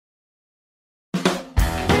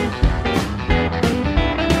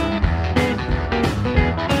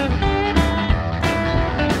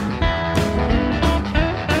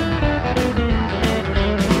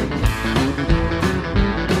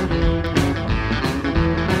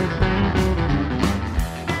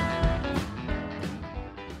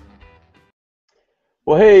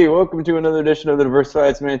Well, hey, welcome to another edition of the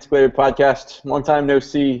Diversified Antiquated Podcast. Long time no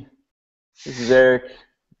see. This is Eric,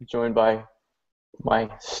 joined by my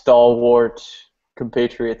stalwart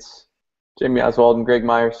compatriots, Jamie Oswald and Greg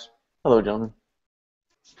Myers. Hello, gentlemen.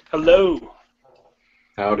 Hello.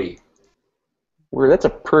 Howdy. That's a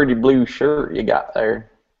pretty blue shirt you got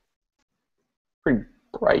there. Pretty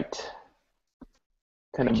bright.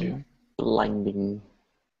 Kind of blinding.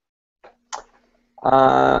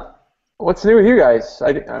 What's new with you guys?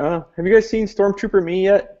 I don't know. Have you guys seen Stormtrooper Me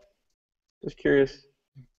yet? Just curious.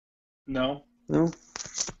 No. No?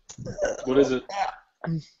 What is it?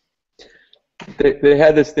 They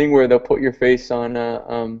had this thing where they'll put your face on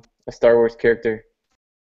a Star Wars character.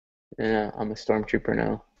 Yeah, I'm a Stormtrooper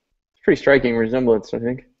now. It's pretty striking resemblance, I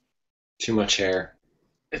think. Too much hair.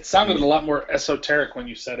 It sounded a lot more esoteric when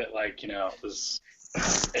you said it, like, it was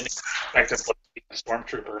an expected look to be a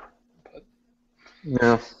stormtrooper. But...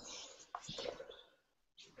 Yeah.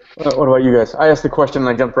 What about you guys? I asked the question and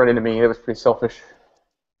I jumped right into me. It was pretty selfish.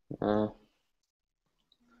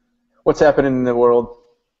 What's happening in the world?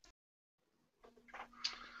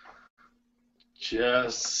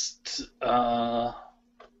 Just, trying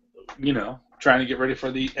to get ready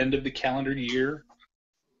for the end of the calendar year.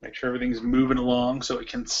 Make sure everything's moving along so it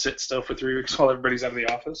can sit still for 3 weeks while everybody's out of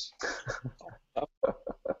the office.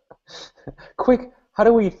 Quick, how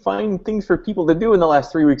do we find things for people to do in the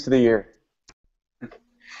last 3 weeks of the year?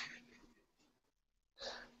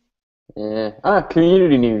 Yeah.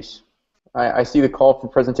 Community news. I see the call for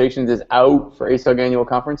presentations is out for ASUG annual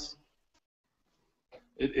conference.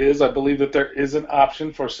 It is. I believe that there is an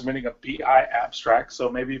option for submitting a BI abstract, so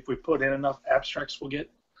maybe if we put in enough abstracts, we'll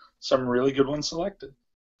get some really good ones selected.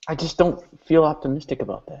 I just don't feel optimistic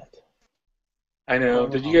about that. I know.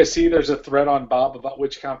 Did you guys see there's a thread on Bob about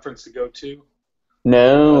which conference to go to?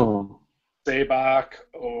 No. SABAC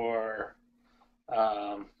or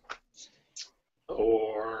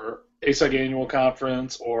ASUG Annual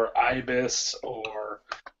Conference or IBIS or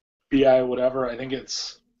BI, whatever. I think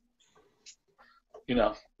it's,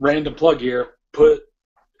 random plug here. Put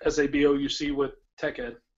SABOUC with Tech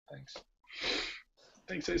Ed. Thanks.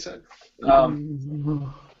 Thanks, they said. BI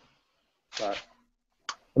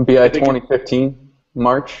 2015,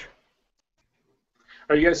 March.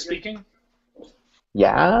 Are you guys speaking?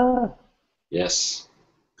 Yeah. Yes.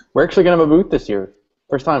 We're actually going to have a booth this year.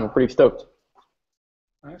 First time. I'm pretty stoked.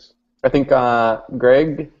 Nice. I think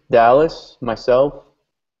Greg, Dallas, myself,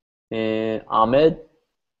 and Ahmed.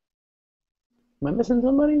 Am I missing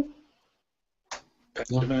somebody?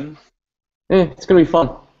 Benjamin. It's going to be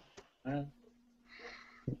fun. Yeah.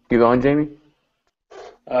 You going, Jamie?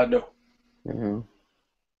 No. Mm-hmm.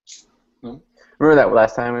 No. Remember that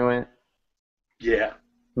last time we went? Yeah.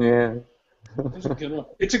 Yeah. It's a good one.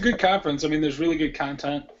 It's a good conference. I mean, there's really good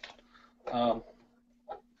content.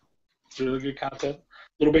 It's really good content.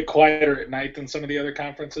 A little bit quieter at night than some of the other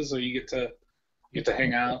conferences, so you get to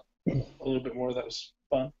hang out a little bit more. That was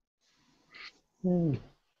fun. What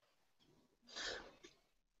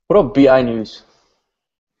about BI news?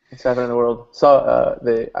 What's happening in the world?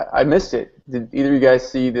 I missed it. Did either of you guys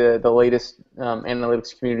see the latest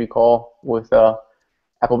analytics community call with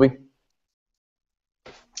Appleby?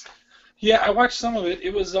 Yeah, I watched some of it.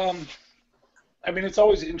 It was, it's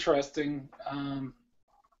always interesting.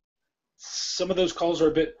 Some of those calls are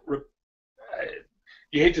a bit,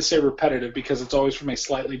 you hate to say repetitive because it's always from a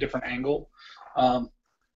slightly different angle,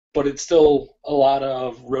 but it's still a lot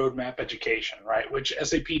of roadmap education, right, which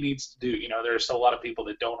SAP needs to do. There's still a lot of people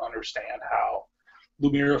that don't understand how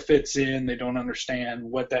Lumira fits in. They don't understand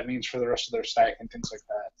what that means for the rest of their stack and things like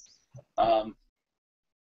that.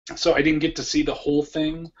 So I didn't get to see the whole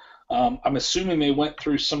thing. I'm assuming they went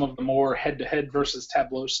through some of the more head-to-head versus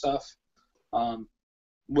Tableau stuff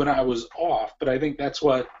when I was off, but I think that's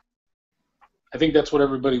what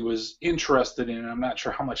everybody was interested in, and I'm not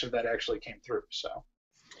sure how much of that actually came through. So.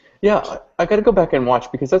 Yeah, I got to go back and watch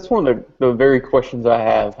because that's one of the very questions I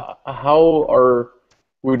have. How are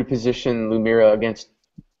we to position Lumira against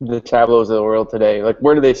the Tableaus of the world today? Like,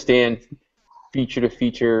 where do they stand feature to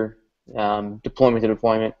feature, deployment to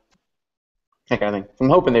deployment, that kind of thing? So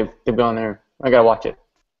I'm hoping they've gone there. I got to watch it.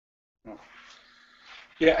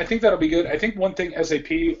 Yeah, I think that'll be good. I think one thing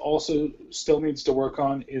SAP also still needs to work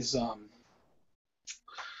on is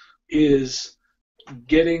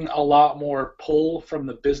getting a lot more pull from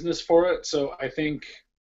the business for it. So I think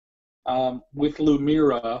with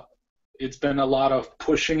Lumira, it's been a lot of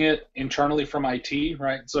pushing it internally from IT,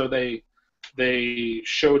 right? So they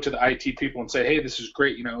show it to the IT people and say, hey, this is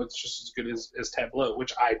great, it's just as good as Tableau,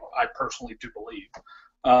 which I personally do believe.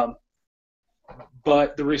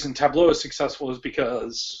 But the reason Tableau is successful is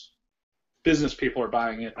because business people are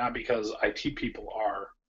buying it, not because IT people are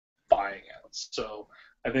buying it. So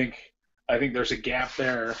I think there's a gap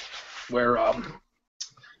there where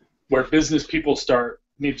business people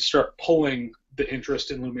need to start pulling the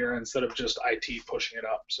interest in Lumira instead of just IT pushing it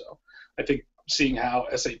up. So I think seeing how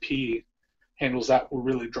SAP handles that will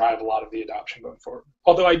really drive a lot of the adoption going forward.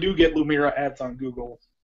 Although I do get Lumira ads on Google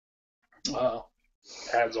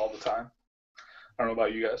ads all the time. I don't know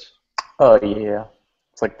about you guys. Oh, yeah.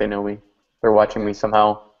 It's like they know me. They're watching me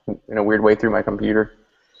somehow in a weird way through my computer.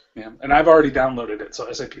 Yeah, and I've already downloaded it,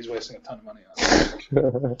 so SAP's wasting a ton of money on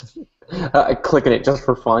it. I click on it just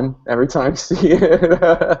for fun every time I see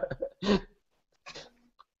it.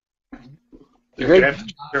 Greg,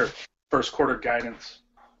 first quarter guidance.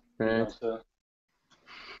 Right.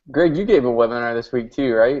 Greg, you gave a webinar this week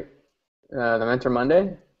too, right? The Mentor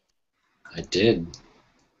Monday? I did.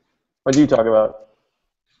 What did you talk about?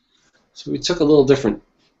 So we took a little different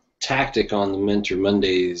tactic on the Mentor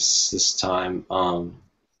Mondays this time,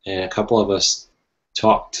 and a couple of us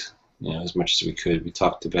talked, as much as we could. We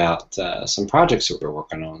talked about some projects that we're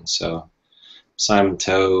working on. So Simon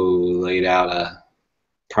Toe laid out a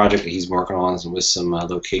project that he's working on with some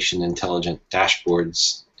location intelligent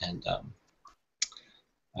dashboards, and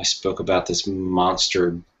I spoke about this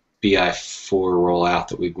monster BI4 rollout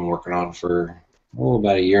that we've been working on for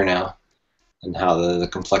about a year now, and how the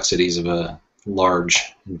complexities of a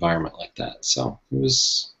large environment like that. So it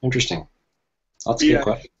was interesting. Lots of good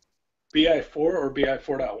questions. BI4 or BI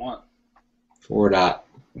 4.1?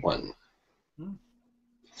 4.1.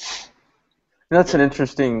 That's an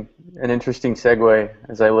interesting segue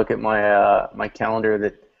as I look at my my calendar.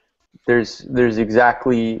 That there's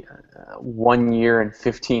exactly 1 year and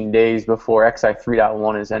 15 days before XI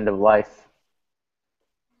 3.1 is end of life.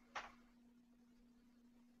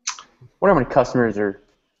 Wonder how many customers are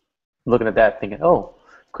looking at that thinking, "Oh,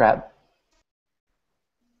 crap."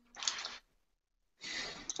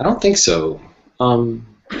 I don't think so.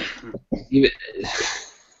 Even,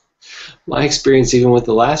 my experience, even with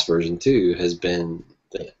the last version too, has been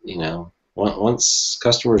that once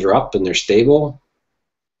customers are up and they're stable,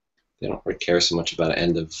 they don't really care so much about an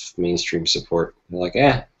end of mainstream support. They're like,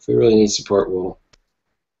 if we really need support, we'll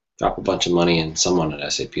drop a bunch of money and someone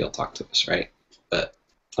at SAP will talk to us, right? But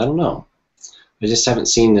I don't know. I just haven't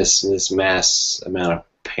seen this mass amount of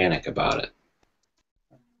panic about it.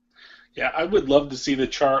 Yeah, I would love to see the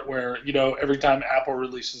chart where, every time Apple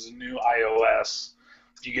releases a new iOS,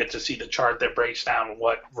 you get to see the chart that breaks down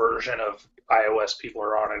what version of iOS people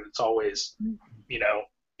are on, and it's always,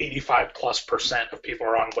 85+% of people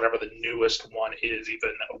are on whatever the newest one is, even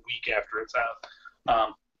a week after it's out.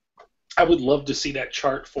 I would love to see that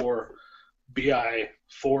chart for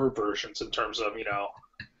BI4 versions in terms of,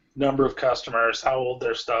 number of customers, how old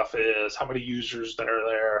their stuff is, how many users that are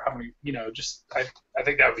there, how many, I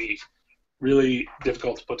think that would be really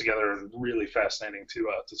difficult to put together and really fascinating to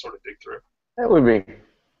sort of dig through. That would be,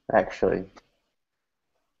 actually.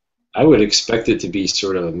 I would expect it to be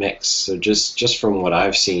sort of a mix. So just from what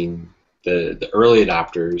I've seen, the early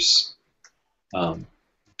adopters,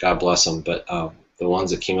 God bless them, but the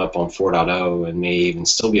ones that came up on 4.0 and may even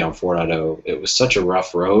still be on 4.0, it was such a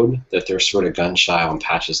rough road that they're sort of gun shy on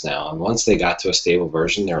patches now. And once they got to a stable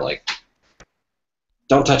version, they're like,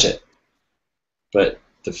 don't touch it. But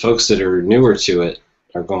the folks that are newer to it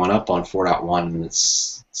are going up on 4.1, and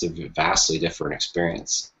it's a vastly different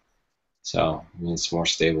experience. So it's more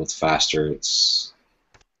stable, it's faster, it's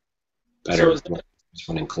better, it's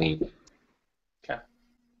running clean. Okay.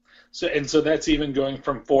 So that's even going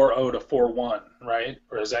from 4.0 to 4.1, right?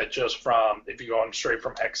 Or is that just from, if you're going straight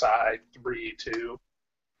from XI 3 to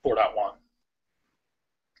 4.1?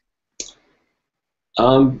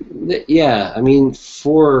 Yeah, I mean,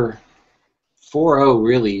 4.0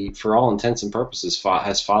 really, for all intents and purposes,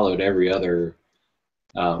 has followed every other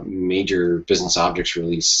major business objects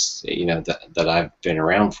release, that I've been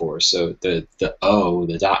around for. So the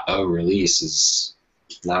 .0 release is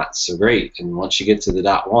not so great, and once you get to the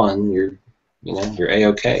 .1, you're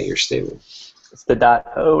A-OK, you're stable. It's the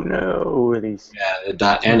 .oh no release. Yeah, the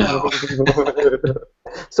 .no.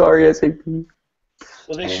 Sorry, SAP.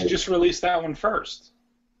 Well, they should just release that one first.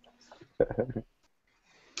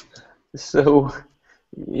 So,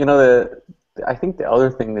 I think the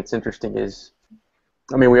other thing that's interesting is,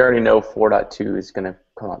 we already know 4.2 is going to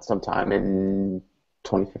come out sometime in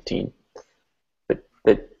 2015, but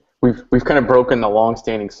we've kind of broken the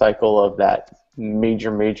long-standing cycle of that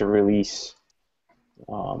major release.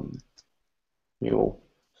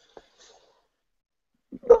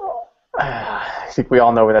 I think we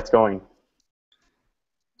all know where that's going.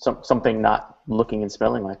 Something not looking and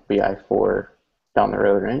smelling like BI4 down the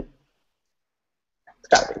road, right?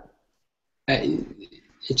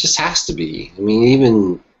 It just has to be. I mean,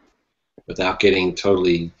 even without getting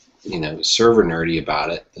totally, server nerdy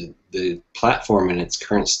about it, the platform in its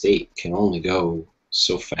current state can only go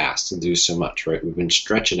so fast and do so much, right? We've been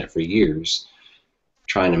stretching it for years,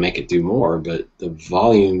 trying to make it do more, but the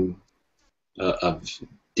volume of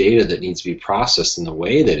data that needs to be processed and the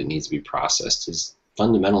way that it needs to be processed is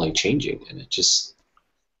fundamentally changing, and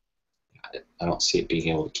I don't see it being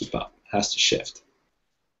able to keep up. It has to shift.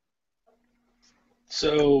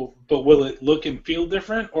 So, but will it look and feel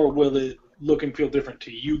different, or will it look and feel different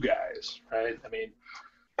to you guys, right? I mean,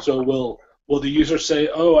 so will the user say,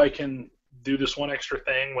 oh, I can do this one extra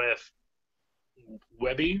thing with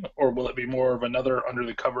Webby, or will it be more of another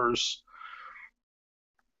under-the-covers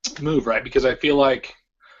move, right? Because I feel like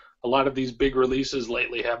a lot of these big releases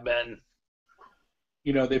lately have been,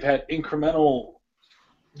 they've had incremental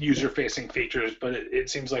user-facing features, but it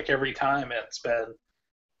seems like every time it's been,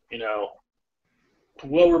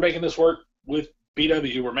 well, we're making this work with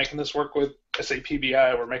BW, we're making this work with SAP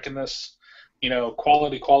BI, we're making this,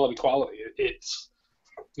 quality. It's,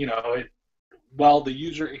 while the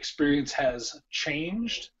user experience has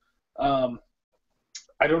changed, I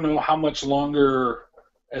don't know how much longer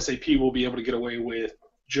SAP will be able to get away with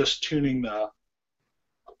just tuning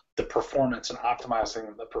the performance and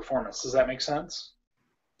optimizing the performance. Does that make sense?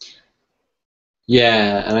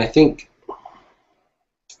 Yeah, and I think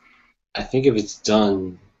if it's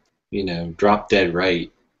done, drop dead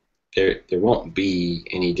right, there won't be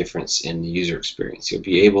any difference in the user experience. You'll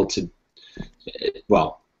be able to,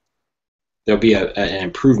 there'll be an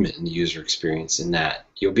improvement in the user experience in that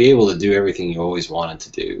you'll be able to do everything you always wanted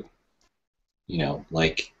to do.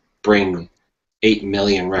 Like bring 8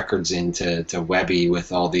 million records into Webby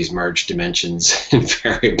with all these merged dimensions and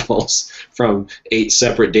variables from 8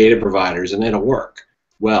 separate data providers, and it'll work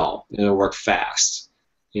well. It'll work fast.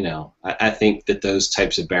 I think that those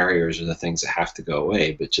types of barriers are the things that have to go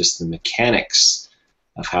away, but just the mechanics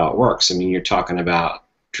of how it works. I mean, you're talking about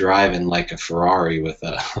driving like a Ferrari with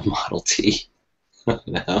a Model T,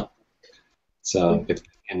 So if you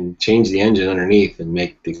can change the engine underneath and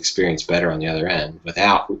make the experience better on the other end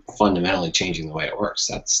without fundamentally changing the way it works,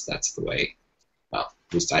 that's the way, well,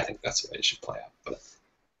 at least I think that's the way it should play out. But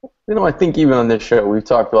I think even on this show, we've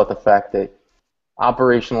talked about the fact that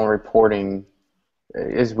operational reporting,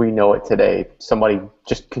 as we know it today, somebody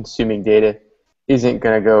just consuming data isn't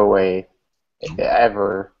going to go away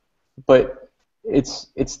ever. But it's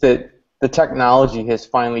that the technology has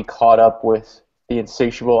finally caught up with the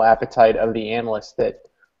insatiable appetite of the analyst that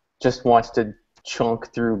just wants to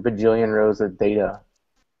chunk through bajillion rows of data.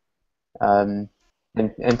 And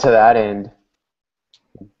to that end,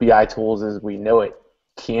 BI tools as we know it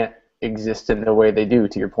can't exist in the way they do,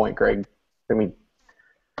 to your point, Greg. I mean,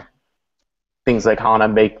 things like HANA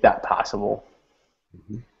make that possible.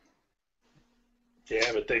 Mm-hmm.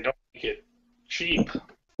 Yeah, but they don't make it cheap.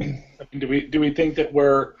 I mean, do we think that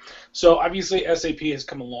we're, so obviously SAP has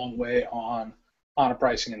come a long way on HANA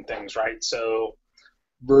pricing and things, right? So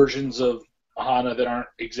versions of HANA that aren't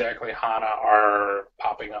exactly HANA are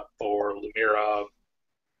popping up for Lumira,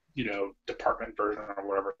 department version or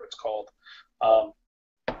whatever it's called, or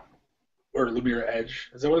Lumira Edge.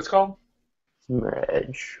 Is that what it's called? Lumira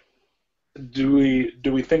Edge. Do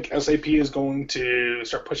we think SAP is going to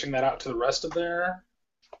start pushing that out to the rest of their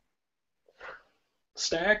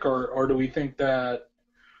stack, or do we think that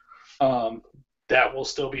that will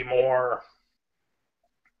still be more?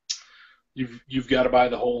 You've got to buy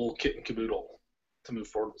the whole kit and caboodle to move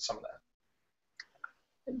forward with some of that.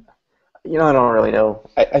 I don't really know.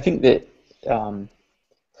 I think that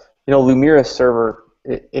Lumira server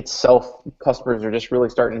itself, customers are just really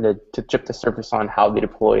starting to chip the surface on how they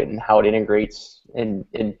deploy it and how it integrates, and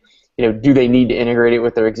do they need to integrate it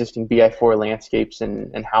with their existing BI4 landscapes,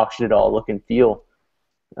 and how should it all look and feel?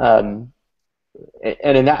 And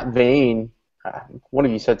in that vein, one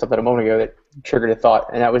of you said something a moment ago that triggered a thought,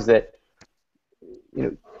 and that was that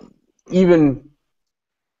even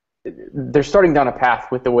they're starting down a path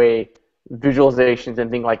with the way visualizations and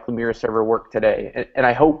things like Lumira server work today, and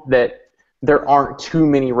I hope that there aren't too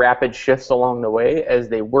many rapid shifts along the way as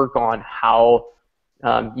they work on how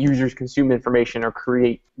users consume information or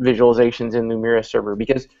create visualizations in Lumira server,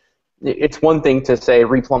 because it's one thing to say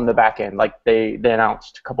replumb the backend like they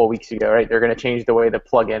announced a couple of weeks ago, right? They're going to change the way the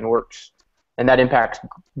plugin works, and that impacts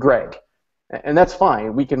Greg, and that's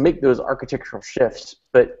fine. We can make those architectural shifts,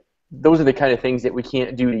 but those are the kind of things that we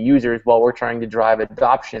can't do to users while we're trying to drive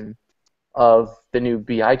adoption of the new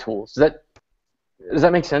BI tools. Does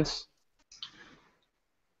that make sense?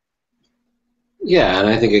 Yeah, and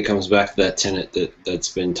I think it comes back to that tenet that's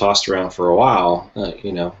been tossed around for a while. I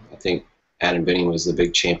think Adam Binning was the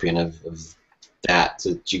big champion of that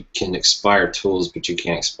you can expire tools, but you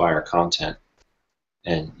can't expire content.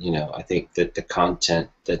 And, I think that the content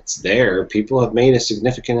that's there, people have made a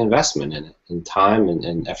significant investment in it, in time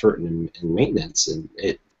and effort and maintenance, and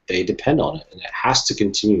they depend on it, and it has to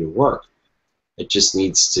continue to work. It just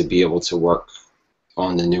needs to be able to work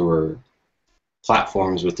on the newer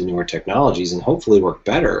platforms with the newer technologies and hopefully work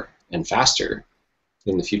better and faster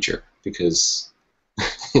in the future, because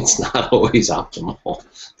it's not always optimal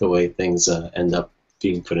the way things end up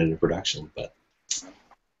being put into production. But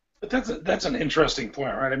that's an interesting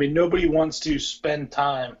point, right? I mean, nobody wants to spend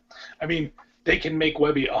time. I mean, they can make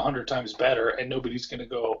Webby 100 times better, and nobody's going to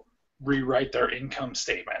go rewrite their income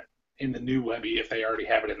statement in the new Webby if they already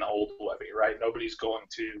have it in the old Webby, right? Nobody's going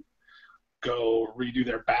to go redo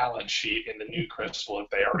their balance sheet in the new Crystal if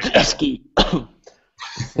they already have it.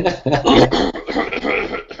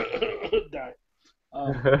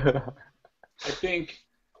 I think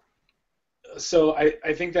so.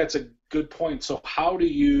 I think that's a good point. So how do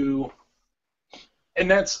you? And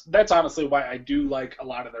that's honestly why I do like a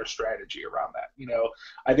lot of their strategy around that.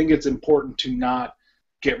 I think it's important to not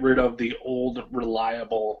get rid of the old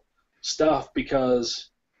reliable stuff, because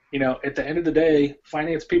at the end of the day,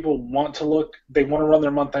 finance people want to run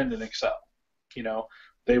their month end in Excel.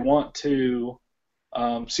 They want to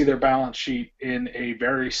see their balance sheet in a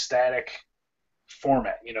very static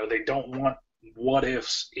format. They don't want what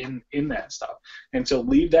ifs in that stuff. And so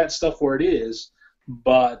leave that stuff where it is,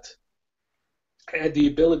 but add the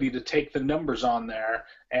ability to take the numbers on there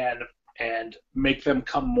and make them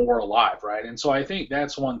come more alive, right? And so I think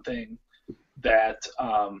that's one thing that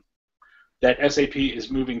that SAP is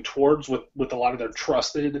moving towards with a lot of their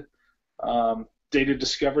trusted data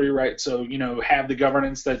discovery, right? So, have the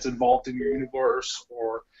governance that's involved in your universe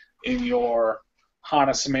or in your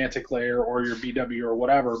HANA semantic layer or your BW or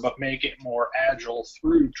whatever, but make it more agile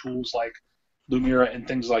through tools like Lumira and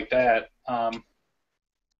things like that.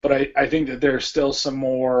 But I think that there's still some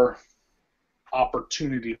more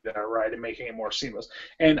opportunity there, right, in making it more seamless.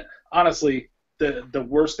 And honestly, the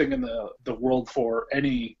worst thing in the world for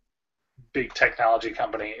any big technology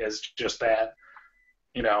company is just that,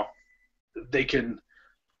 they can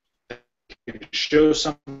show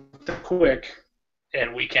something quick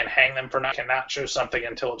and we can hang them for cannot show something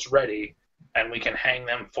until it's ready, and we can hang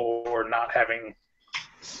them for not having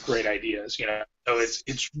great ideas. So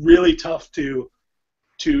it's really tough to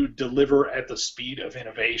deliver at the speed of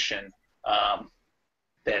innovation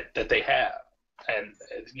that they have, and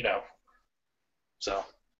so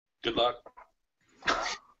good luck.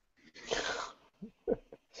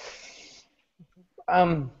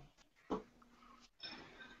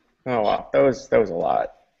 Oh wow, that was a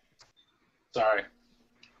lot. Sorry.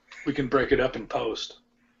 We can break it up in post.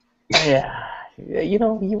 Yeah, you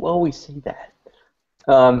always say that.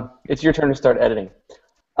 It's your turn to start editing.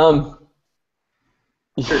 Sure,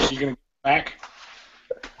 you gonna go back?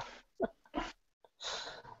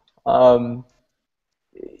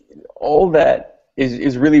 All that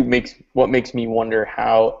is really what makes me wonder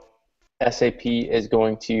how SAP is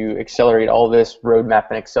going to accelerate all this roadmap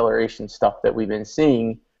and acceleration stuff that we've been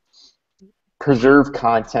seeing, preserve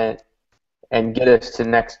content, and get us to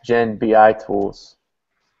next-gen BI tools.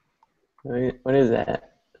 What is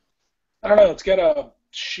that? I don't know. It's got a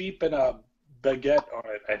sheep and a baguette on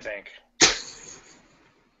it, I think.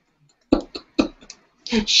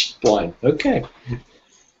 Sheep line. Okay.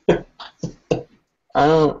 I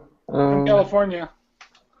don't. From California.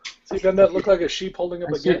 See, doesn't that look like a sheep holding a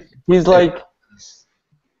baguette? He's like,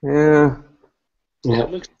 yeah.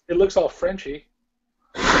 It looks all Frenchy.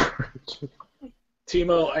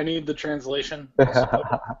 Timo, I need the translation.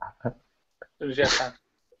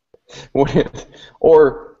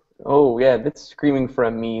 Or, oh yeah, that's screaming for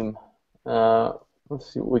a meme.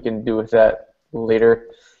 Let's see what we can do with that later.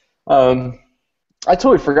 I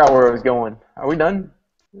totally forgot where I was going. Are we done?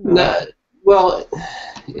 No. Well,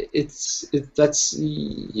 that's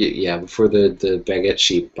before the baguette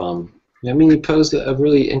sheep. You posed a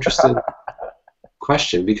really interesting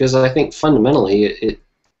question, because I think fundamentally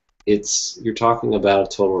it's you're talking about a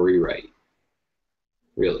total rewrite,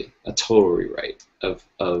 really a total rewrite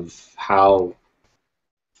of how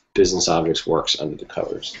business objects works under the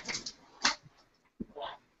covers.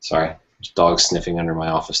 Sorry, there's dogs sniffing under my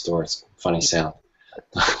office door. It's a funny sound.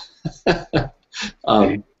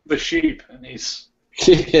 The sheep, and he's.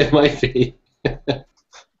 It might be.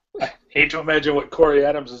 I hate to imagine what Corey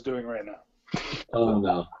Adams is doing right now. Oh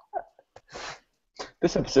no.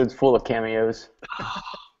 This episode's full of cameos.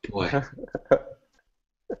 Boy.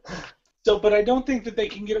 So, but I don't think that they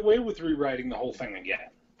can get away with rewriting the whole thing again,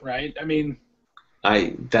 right? I mean,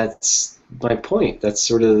 that's my point. That's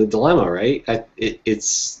sort of the dilemma, right?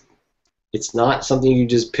 It's not something you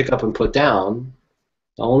just pick up and put down.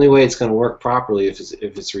 The only way it's going to work properly if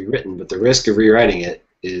it's rewritten, but the risk of rewriting it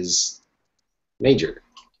is major.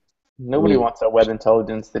 Nobody wants a web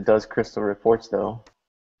intelligence that does crystal reports, though,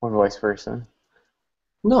 or vice versa.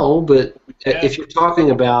 No, but if you're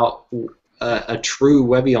talking about a true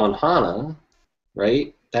Webby on HANA,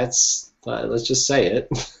 right? That's let's just say it.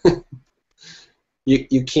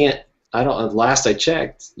 you can't. Last I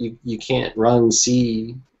checked, you can't run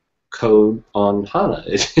C code on HANA.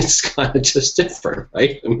 It's kind of just different,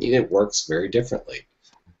 right? I mean, it works very differently.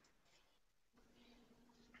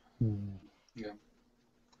 Yeah.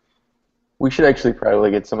 We should actually probably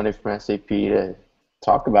get somebody from SAP to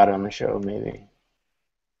talk about it on the show, maybe.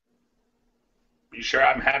 You sure?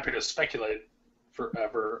 I'm happy to speculate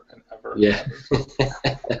forever and ever. Yeah.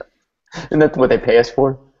 And that's what they pay us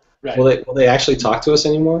for? Right. Will they actually talk to us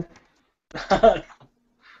anymore? Are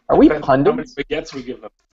we Depends pundits? how many baguettes we give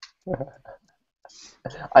them.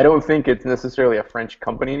 I don't think it's necessarily a French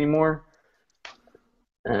company anymore.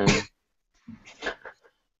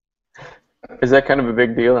 Is that kind of a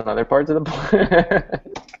big deal in other parts of the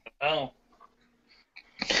planet? Oh.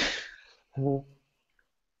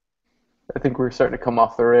 I think we're starting to come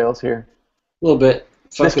off the rails here. A little bit.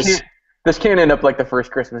 This can't end up like the first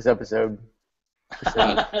Christmas episode.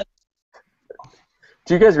 Do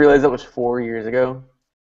you guys realize that was 4 years ago?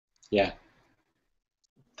 Yeah.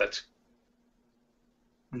 That's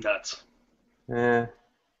nuts. You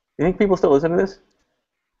think people still listen to this?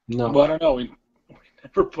 No. Well, I don't know. We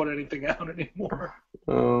never put anything out anymore.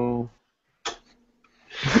 Oh.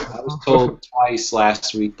 I was told twice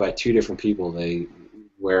last week by 2 different people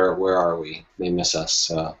where are we? They miss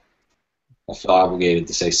us. I feel obligated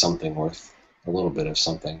to say something worth a little bit of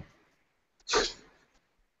something.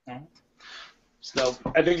 So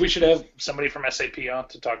I think we should have somebody from SAP on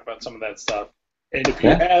to talk about some of that stuff. And if you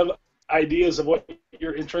have ideas of what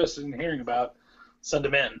you're interested in hearing about, send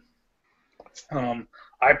them in.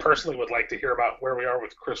 I personally would like to hear about where we are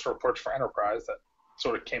with Crystal Reports for Enterprise. That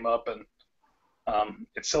sort of came up, and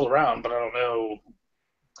it's still around, but I don't know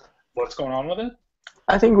what's going on with it.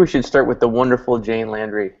 I think we should start with the wonderful Jane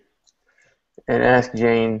Landry and ask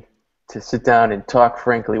Jane to sit down and talk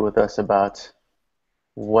frankly with us about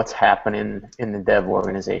what's happening in the dev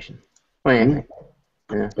organization. What do you think?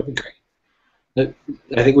 Yeah. That'd be great.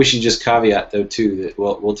 I think we should just caveat, though, too, that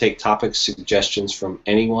we'll take topic suggestions from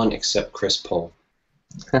anyone except Chris Pohl.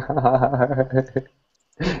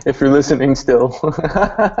 If you're listening still.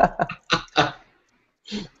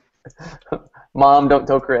 Mom, don't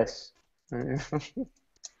tell Chris.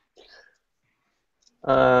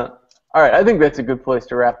 All right, I think that's a good place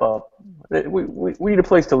to wrap up. We need a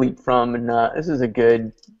place to leap from, and this is a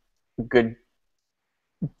good dipping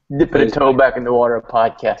a toe back in the water of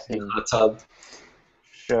podcasting. Hot tub.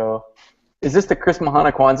 Show. Is this the Chris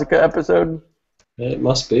Mahana Kwanzaa episode? It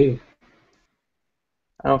must be.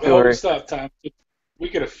 I don't feel Well, very... we still have time. We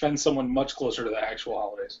could offend someone much closer to the actual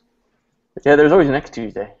holidays. Yeah, there's always next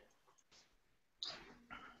Tuesday.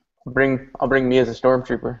 I'll bring me as a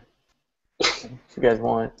stormtrooper. If you guys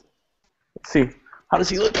want. Let's see. How does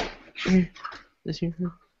he look? Does he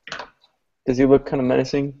look kind of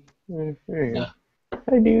menacing? There you go.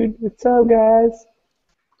 Hi, dude. What's up, guys?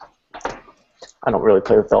 I don't really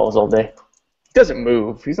play with dolls all day. He doesn't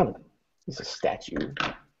move. He's a statue.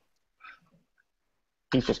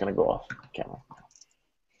 He's just gonna go off camera.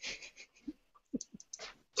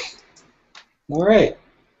 All right.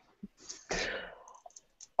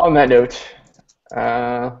 On that note,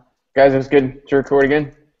 guys, it was good to record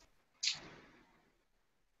again.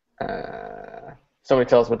 Somebody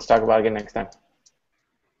tell us what to talk about again next time.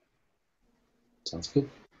 Sounds good.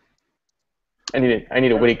 I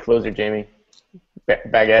need a witty closer, Jamie.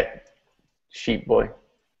 Baguette, sheep boy.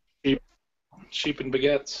 Sheep and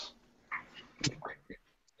baguettes.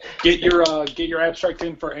 Get your abstract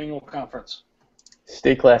in for annual conference.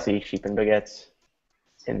 Stay classy, sheep and baguettes.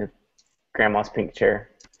 In the grandma's pink chair.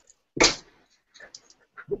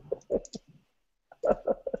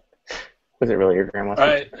 Was it really your grandma's? All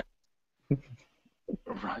right.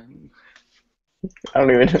 I don't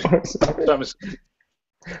even know.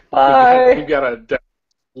 Bye. We've got to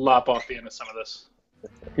lop off the end of some of this.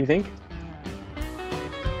 You think?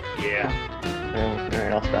 Yeah. All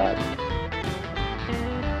right, I'll stop.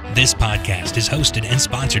 This podcast is hosted and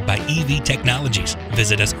sponsored by EV Technologies.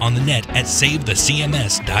 Visit us on the net at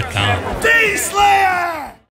savethecms.com. D-Slayer!